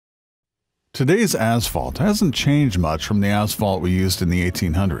Today's asphalt hasn't changed much from the asphalt we used in the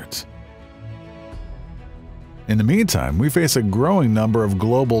 1800s. In the meantime, we face a growing number of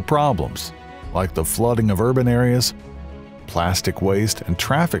global problems, like the flooding of urban areas, plastic waste, and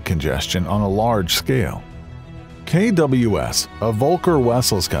traffic congestion on a large scale. KWS, a Volker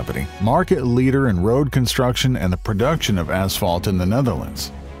Wessels company, market leader in road construction and the production of asphalt in the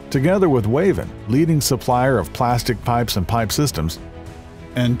Netherlands, together with Waven, leading supplier of plastic pipes and pipe systems,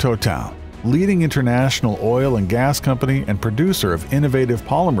 and Total, leading international oil and gas company and producer of innovative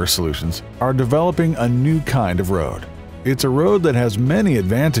polymer solutions, are developing a new kind of road. It's a road that has many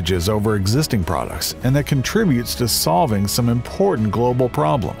advantages over existing products and that contributes to solving some important global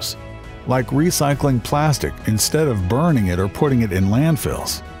problems, like recycling plastic instead of burning it or putting it in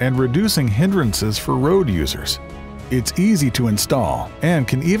landfills, and reducing hindrances for road users. It's easy to install and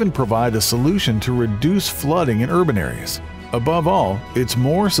can even provide a solution to reduce flooding in urban areas. Above all, it's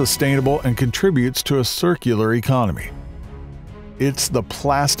more sustainable and contributes to a circular economy. It's the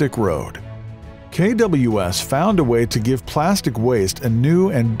PlasticRoad. KWS found a way to give plastic waste a new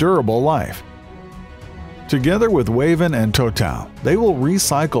and durable life. Together with Waven and Total, they will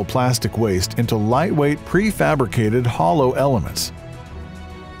recycle plastic waste into lightweight prefabricated hollow elements.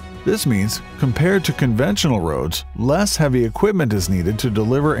 This means, compared to conventional roads, less heavy equipment is needed to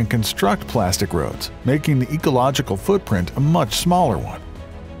deliver and construct plastic roads, making the ecological footprint a much smaller one.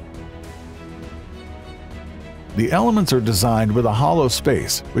 The elements are designed with a hollow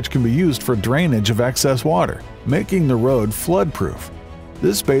space, which can be used for drainage of excess water, making the road flood-proof.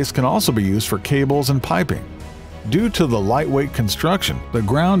 This space can also be used for cables and piping. Due to the lightweight construction, the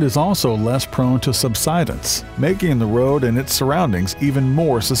ground is also less prone to subsidence, making the road and its surroundings even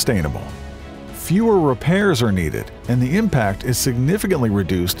more sustainable. Fewer repairs are needed, and the impact is significantly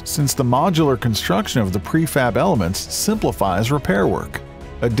reduced since the modular construction of the prefab elements simplifies repair work.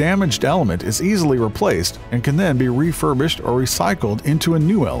 A damaged element is easily replaced and can then be refurbished or recycled into a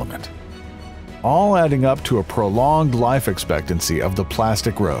new element, all adding up to a prolonged life expectancy of the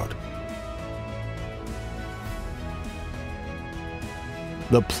PlasticRoad.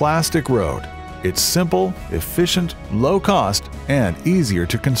 The PlasticRoad. It's simple, efficient, low cost, and easier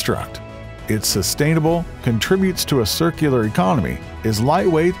to construct. It's sustainable, contributes to a circular economy, is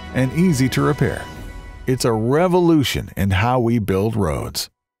lightweight and easy to repair. It's a revolution in how we build roads.